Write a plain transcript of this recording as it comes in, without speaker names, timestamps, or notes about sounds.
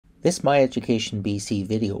This MyEducation BC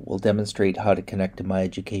video will demonstrate how to connect a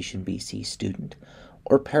MyEducation BC student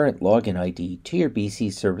or parent login ID to your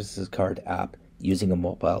BC Services Card app using a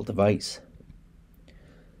mobile device.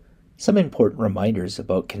 Some important reminders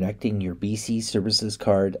about connecting your BC Services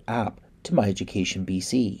Card app to MyEducation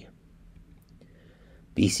BC.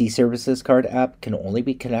 BC Services Card app can only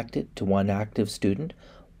be connected to one active student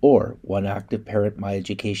or one active parent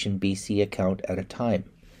MyEducation BC account at a time.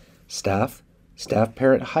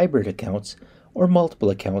 Staff-parent hybrid accounts, or multiple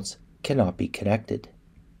accounts cannot be connected.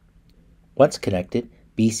 Once connected,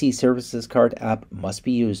 BC Services Card app must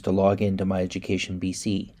be used to log in to MyEducation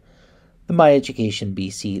BC. The MyEducation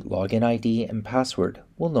BC login ID and password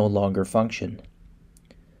will no longer function.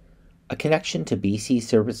 A connection to BC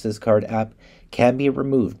Services Card app can be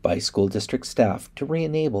removed by school district staff to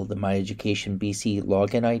re-enable the MyEducation BC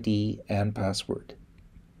login ID and password.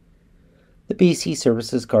 The BC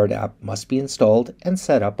Services Card app must be installed and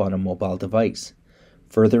set up on a mobile device.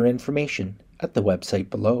 Further information at the website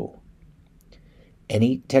below.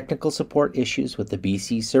 Any technical support issues with the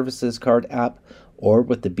BC Services Card app or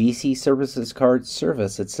with the BC Services Card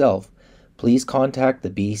service itself, please contact the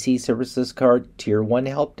BC Services Card Tier 1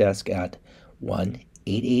 Help Desk at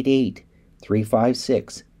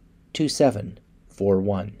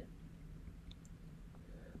 1-888-356-2741.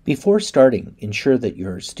 Before starting, ensure that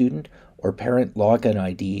your student or parent login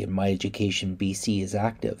ID in MyEducation BC is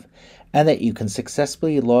active and that you can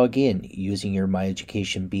successfully log in using your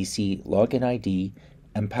MyEducation BC login ID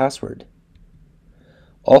and password.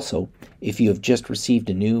 Also, if you have just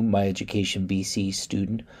received a new MyEducation BC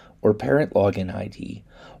student or parent login ID,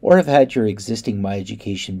 or have had your existing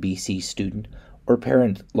MyEducation BC student or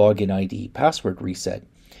parent login ID password reset,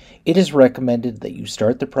 it is recommended that you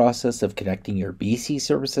start the process of connecting your BC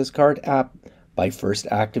Services Card app by first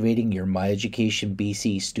activating your MyEducation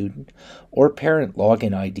BC student or parent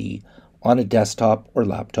login ID on a desktop or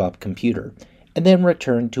laptop computer, and then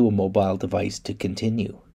return to a mobile device to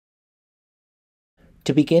continue.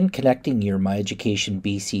 To begin connecting your MyEducation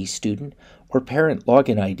BC student or parent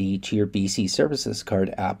login ID to your BC Services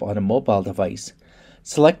Card app on a mobile device,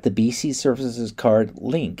 select the BC Services Card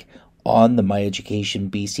link on the MyEducation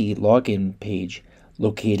BC login page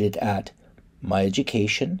located at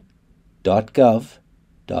myeducation.gov.bc.ca.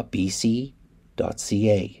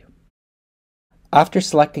 After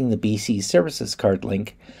selecting the BC Services Card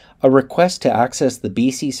link, a request to access the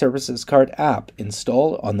BC Services Card app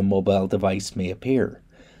installed on the mobile device may appear.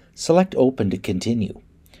 Select Open to continue.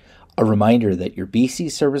 A reminder that your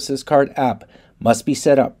BC Services Card app must be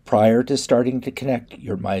set up prior to starting to connect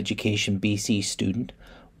your MyEducation BC student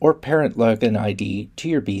or parent login ID to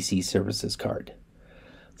your BC Services Card.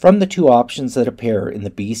 From the two options that appear in the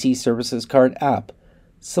BC Services Card app,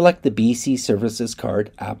 select the BC Services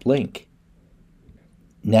Card app link.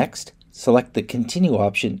 Next, select the Continue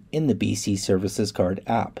option in the BC Services Card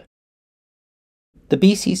app. The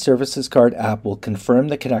BC Services Card app will confirm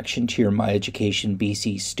the connection to your MyEducation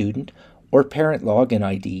BC student or parent login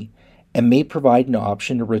ID and may provide an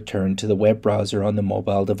option to return to the web browser on the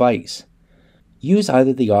mobile device. Use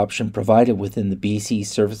either the option provided within the BC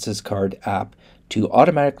Services Card app to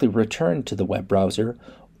automatically return to the web browser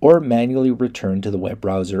or manually return to the web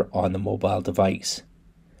browser on the mobile device.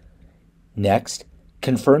 Next,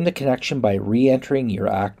 confirm the connection by re-entering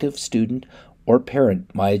your active student or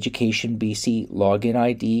parent MyEducation BC login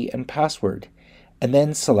ID and password, and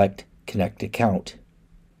then select Connect Account.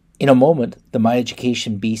 In a moment, the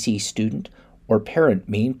MyEducation BC student or parent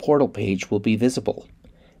main portal page will be visible,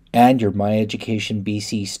 and your MyEducation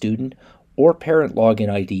BC student or parent login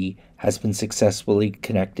ID has been successfully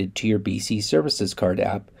connected to your BC Services Card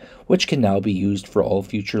app, which can now be used for all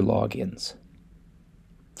future logins.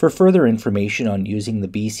 For further information on using the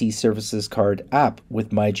BC Services Card app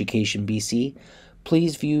with MyEducation BC,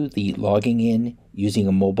 please view the Logging In Using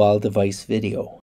a Mobile Device video.